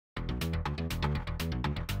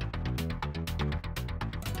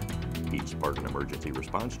Each Spartan emergency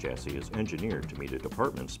response chassis is engineered to meet a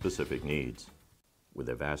department's specific needs. With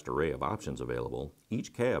a vast array of options available,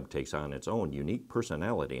 each cab takes on its own unique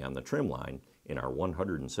personality on the trim line in our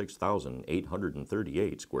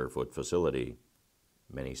 106,838 square foot facility.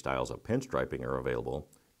 Many styles of pinstriping are available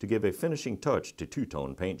to give a finishing touch to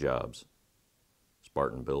two-tone paint jobs.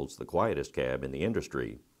 Spartan builds the quietest cab in the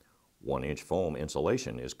industry. 1-inch foam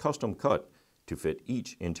insulation is custom cut to fit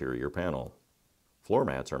each interior panel. Floor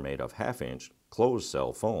mats are made of 1/2-inch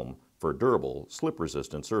closed-cell foam for a durable,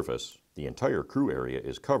 slip-resistant surface. The entire crew area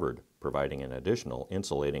is covered, providing an additional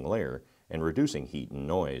insulating layer and reducing heat and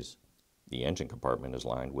noise. The engine compartment is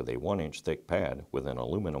lined with a 1-inch thick pad with an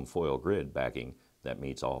aluminum foil grid backing that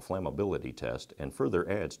meets all flammability tests and further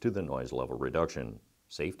adds to the noise level reduction.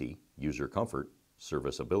 Safety, user comfort,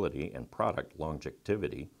 serviceability, and product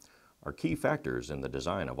longevity are key factors in the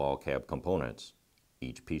design of all cab components.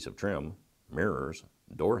 Each piece of trim, mirrors,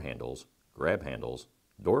 door handles, grab handles,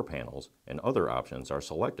 door panels, and other options are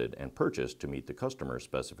selected and purchased to meet the customer's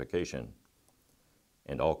specification.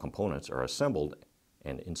 And all components are assembled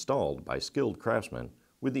and installed by skilled craftsmen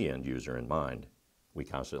with the end user in mind. We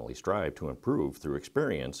constantly strive to improve through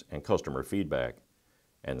experience and customer feedback,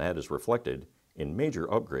 and that is reflected in major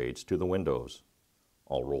upgrades to the windows.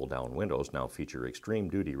 All roll-down windows now feature extreme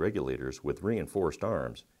duty regulators with reinforced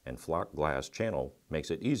arms, and flock glass channel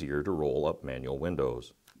makes it easier to roll up manual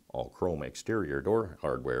windows. All chrome exterior door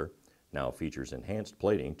hardware now features enhanced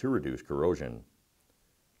plating to reduce corrosion.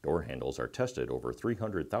 Door handles are tested over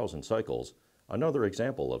 300,000 cycles, another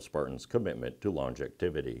example of Spartan's commitment to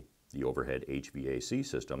longevity. The overhead HVAC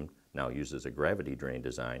system now uses a gravity drain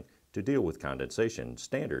design to deal with condensation,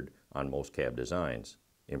 standard on most cab designs.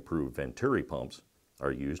 Improved Venturi pumps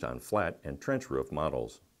are used on flat and trench roof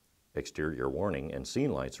models. Exterior warning and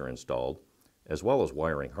scene lights are installed, as well as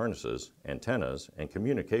wiring harnesses, antennas, and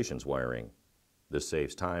communications wiring. This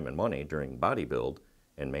saves time and money during body build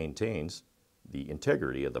and maintains the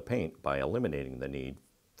integrity of the paint by eliminating the need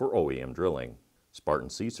for OEM drilling. Spartan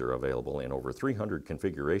seats are available in over 300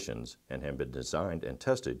 configurations and have been designed and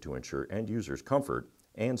tested to ensure end users' comfort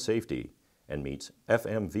and safety and meets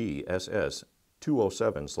FMVSS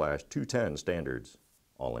 207/210 standards.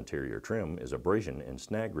 All interior trim is abrasion and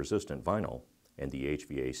snag-resistant vinyl, and the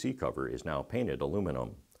HVAC cover is now painted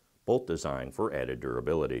aluminum, both designed for added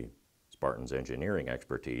durability. Spartan's engineering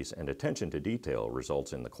expertise and attention to detail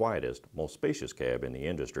results in the quietest, most spacious cab in the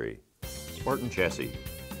industry. Spartan Chassis,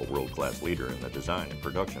 a world-class leader in the design and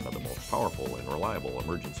production of the most powerful and reliable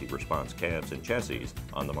emergency response cabs and chassis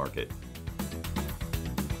on the market.